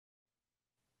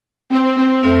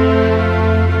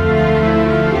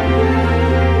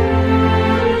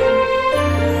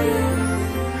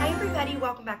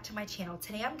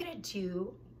gonna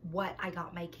do what I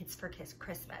got my kids for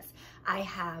Christmas. I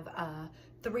have a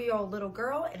 3-year-old little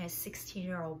girl and a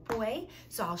 16-year-old boy,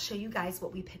 so I'll show you guys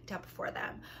what we picked up for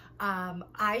them.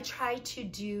 I try to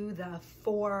do the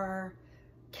 4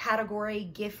 category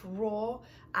gift rule.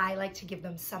 I like to give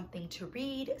them something to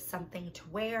read, something to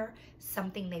wear,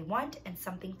 something they want, and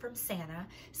something from Santa.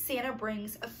 Santa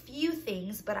brings a few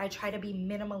things, but I try to be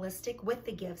minimalistic with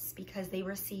the gifts because they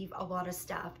receive a lot of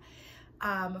stuff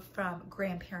from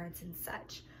grandparents and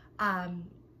such.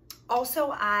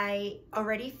 Also, I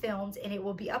already filmed, and it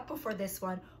will be up before this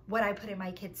one, what I put in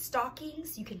my kids'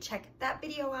 stockings. You can check that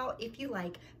video out if you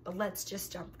like, but let's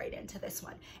just jump right into this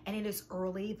one. And it is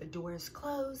early, the door is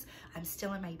closed, I'm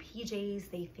still in my PJs.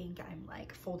 They think I'm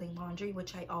like folding laundry,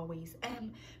 which I always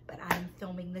am, but I'm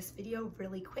filming this video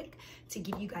really quick to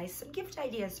give you guys some gift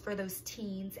ideas for those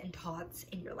teens and tots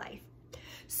in your life.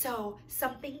 So,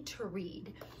 something to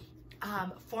read.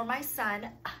 For my son,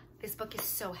 this book is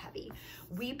so heavy.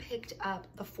 We picked up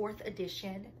the 4th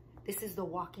edition. This is The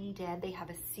Walking Dead. They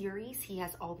have a series. He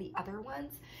has all the other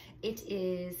ones.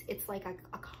 It's like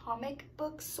a comic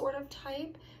book sort of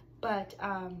type, but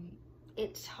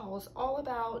it tells all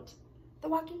about The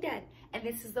Walking Dead. And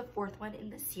this is the 4th one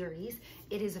in the series.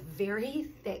 It is very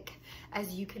thick.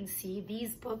 As you can see,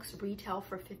 these books retail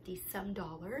for $50-some,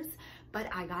 but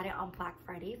I got it on Black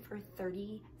Friday for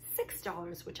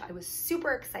 $36, which I was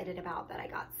super excited about that I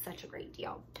got such a great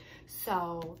deal.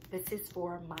 So this is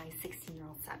for my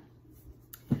 16-year-old son.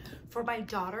 For my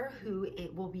daughter, who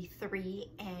it will be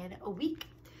 3 in a week,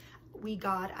 we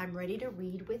got I'm Ready to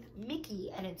Read with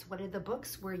Mickey, and it's one of the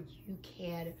books where you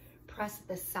can press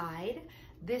the side.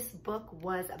 This book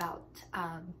was about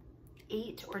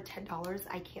 $8 or $10,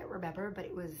 I can't remember, but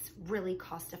it was really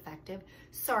cost effective.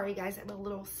 Sorry guys, I'm a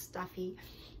little stuffy,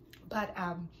 but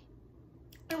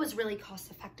it was really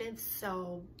cost effective.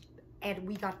 So, and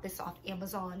we got this off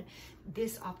Amazon.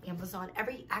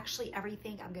 Actually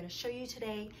everything I'm going to show you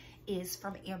today is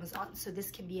from Amazon. So this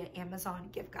can be an Amazon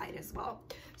gift guide as well.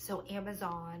 So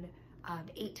Amazon,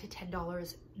 $8 to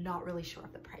 $10, not really sure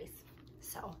of the price.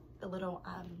 So the little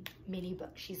mini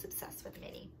book, she's obsessed with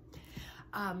mini.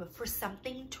 For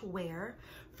something to wear,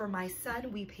 for my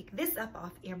son, we picked this up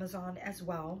off Amazon as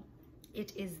well.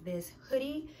 It is this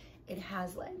hoodie. It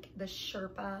has like the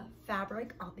Sherpa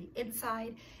fabric on the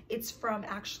inside. It's from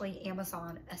actually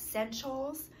Amazon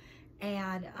Essentials,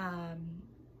 and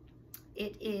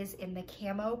it is in the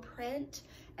camo print,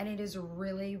 and it is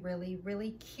really, really,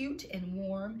 really cute and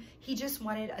warm. He just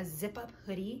wanted a zip-up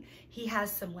hoodie. He has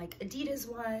some like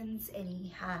Adidas ones, and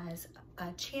he has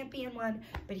a Champion one,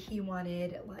 but he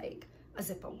wanted like a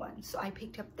zip-up one. So I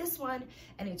picked up this one,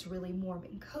 and it's really warm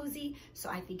and cozy, so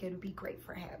I think it would be great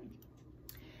for him.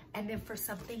 And then for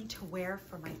something to wear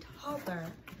for my toddler,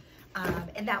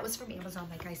 and that was from Amazon,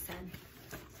 like I said.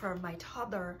 For my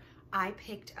toddler, I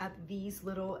picked up these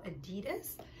little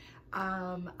Adidas.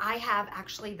 I have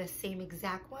actually the same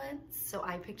exact ones, so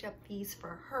I picked up these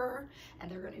for her,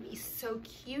 and they're gonna be so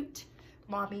cute,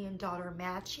 mommy and daughter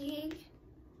matching.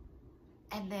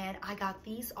 And then I got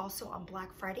these also on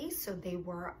Black Friday, so they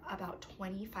were about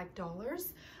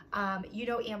 $25. You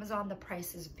know, Amazon, the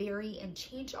prices vary and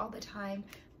change all the time,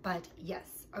 but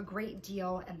yes, a great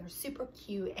deal, and they're super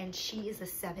cute, and she is a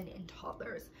 7 in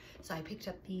toddlers. So I picked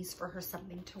up these for her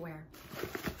something to wear.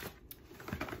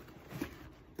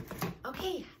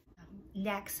 Okay,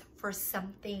 next for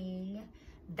something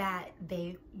that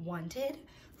they wanted.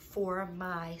 For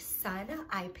my son,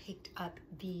 I picked up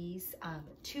these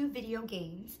 2 video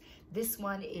games. This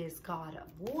one is God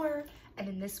of War, and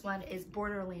then this one is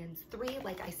Borderlands 3.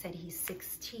 Like I said, he's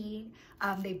 16.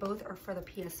 They both are for the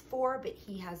PS4, but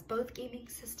he has both gaming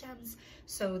systems.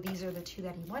 So these are the 2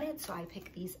 that he wanted, so I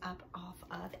picked these up off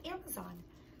of Amazon.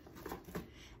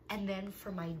 And then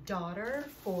for my daughter,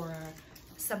 for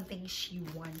something she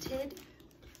wanted,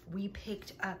 we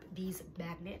picked up these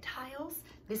magnet tiles.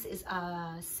 This is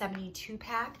a 72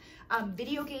 pack.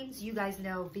 Video games, you guys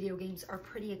know video games are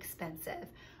pretty expensive.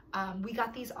 We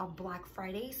got these on Black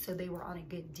Friday, so they were on a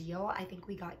good deal. I think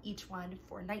we got each one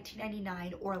for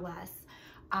 $19.99 or less.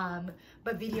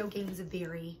 But video games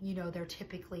vary. You know, they're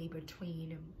typically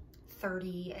between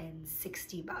 30 and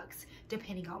 60 bucks,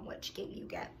 depending on which game you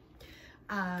get.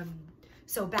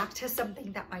 So back to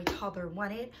something that my toddler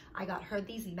wanted. I got her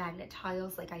these magnet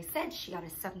tiles. Like I said, she got a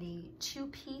 72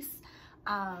 piece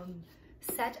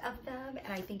set of them,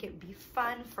 and I think it'd be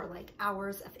fun for like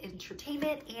hours of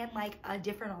entertainment and like a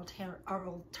different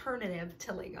alternative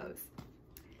to Legos.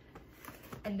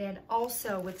 And then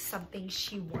also with something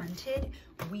she wanted,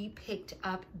 we picked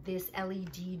up this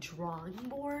LED drawing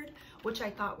board, which I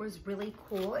thought was really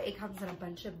cool. It comes in a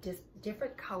bunch of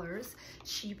different colors.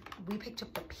 We picked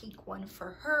up the pink one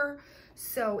for her,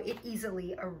 so it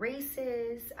easily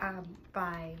erases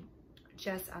by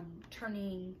just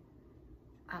turning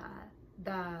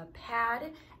the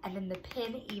pad, and then the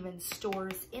pin even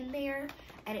stores in there,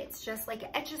 and it's just like an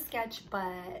Etch-a-Sketch,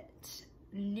 but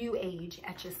new age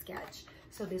Etch-a-Sketch.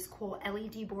 So this cool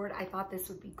LED board, I thought this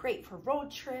would be great for road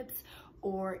trips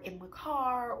or in the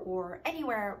car or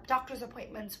anywhere doctor's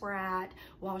appointments we're at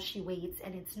while she waits,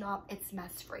 and it's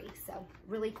mess free. So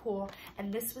really cool.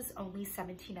 And this was only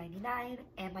 $17.99,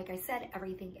 and like I said,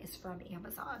 everything is from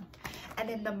Amazon. And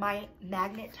then the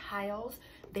magnet tiles,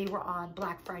 they were on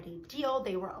Black Friday deal.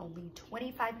 They were only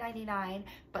 $25.99,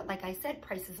 but like I said,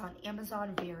 prices on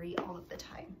Amazon vary all of the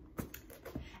time.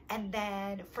 And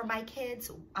then for my kids,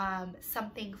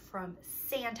 something from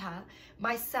Santa,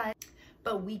 my son,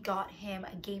 but we got him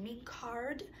a gaming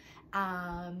card,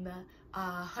 a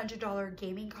 $100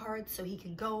 gaming card, so he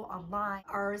can go online.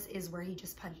 Ours is where he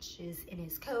just punches in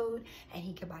his code, and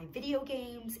he can buy video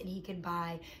games, and he can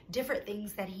buy different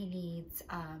things that he needs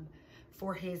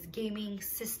for his gaming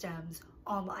systems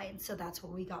online. So that's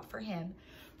what we got for him.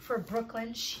 For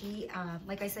Brooklyn, she,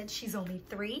 like I said, she's only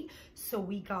 3, so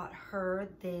we got her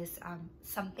this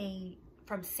something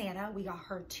from Santa. We got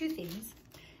her 2 things,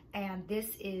 and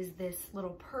this is this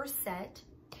little purse set.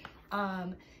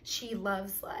 She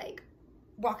loves like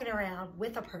walking around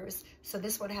with a purse, so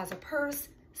this one has a purse,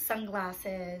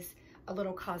 sunglasses, a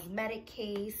little cosmetic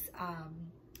case.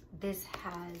 This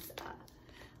has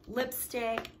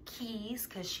lipstick, keys,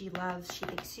 because she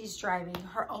thinks she's driving,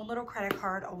 her own little credit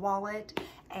card, a wallet,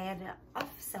 and a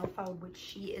cell phone, which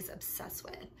she is obsessed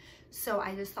with. So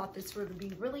I just thought this would be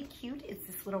really cute. It's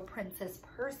this little princess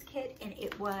purse kit, and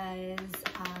it was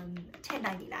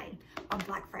 $10.99 on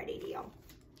Black Friday deal.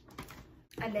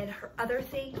 And then her other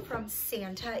thing from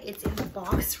Santa, it's in the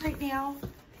box right now,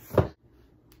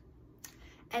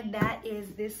 and that is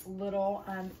this little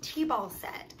T-ball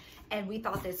set. And we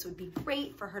thought this would be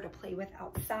great for her to play with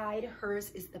outside. Hers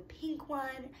is the pink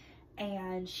one,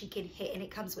 and she can hit, and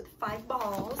it comes with 5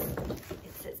 balls.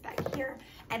 It sits back here.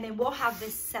 And then we'll have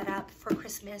this set up for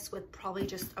Christmas with probably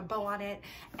just a bow on it.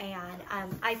 And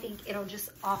I think it'll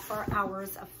just offer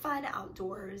hours of fun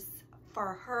outdoors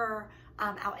for her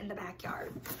out in the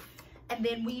backyard. And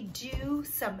then we do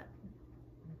some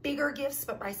bigger gifts,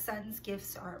 but my son's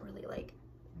gifts aren't really like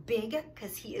big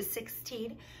because he is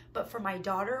 16. But for my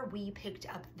daughter, we picked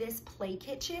up this play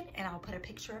kitchen, and I'll put a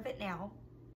picture of it now.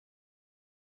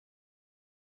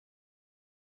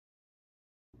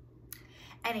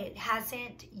 And it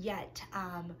hasn't yet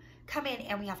come in,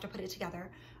 and we have to put it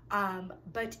together.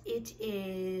 But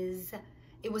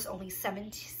it was only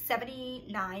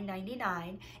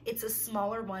 $79.99. It's a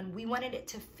smaller one. We wanted it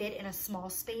to fit in a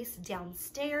small space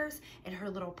downstairs in her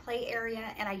little play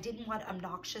area, and I didn't want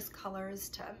obnoxious colors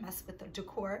to mess with the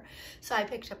decor. So I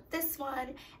picked up this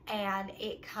one, and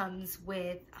it comes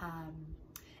with,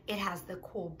 it has the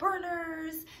cool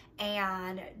burners,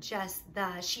 and just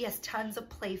she has tons of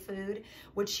play food,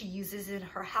 which she uses in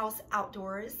her house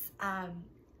outdoors,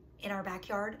 in our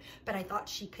backyard, but I thought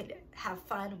she could have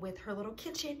fun with her little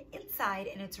kitchen inside,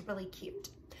 and it's really cute.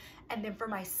 And then for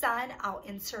my son, I'll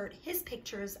insert his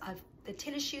pictures of the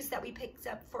tennis shoes that we picked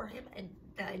up for him, and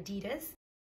the Adidas.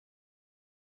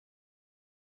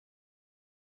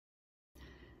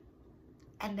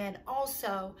 And then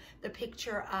also the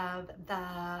picture of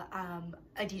the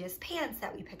Adidas pants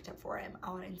that we picked up for him.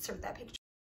 I'll insert that picture.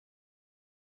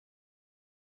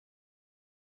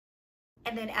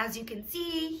 And then as you can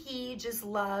see, he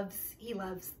loves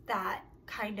that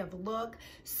kind of look.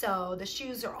 So the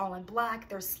shoes are all in black.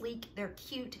 They're sleek, they're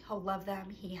cute. He'll love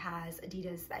them. He has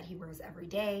Adidas that he wears every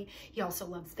day. He also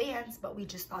loves Vans, but we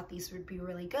just thought these would be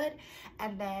really good.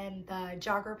 And then the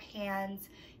jogger pants,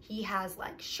 he has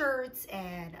like shirts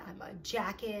and a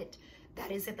jacket that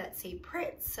is in that same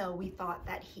print, so we thought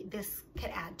that this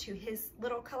could add to his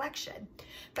little collection.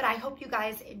 But I hope you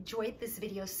guys enjoyed this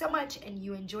video so much, and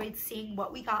you enjoyed seeing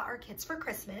what we got our kids for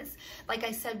Christmas. Like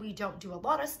I said, we don't do a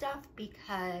lot of stuff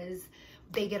because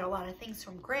they get a lot of things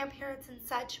from grandparents and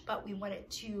such, but we wanted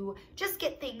to just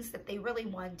get things that they really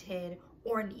wanted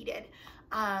or needed.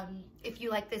 If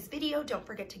you like this video, don't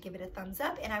forget to give it a thumbs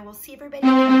up, and I will see everybody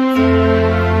next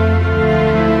time.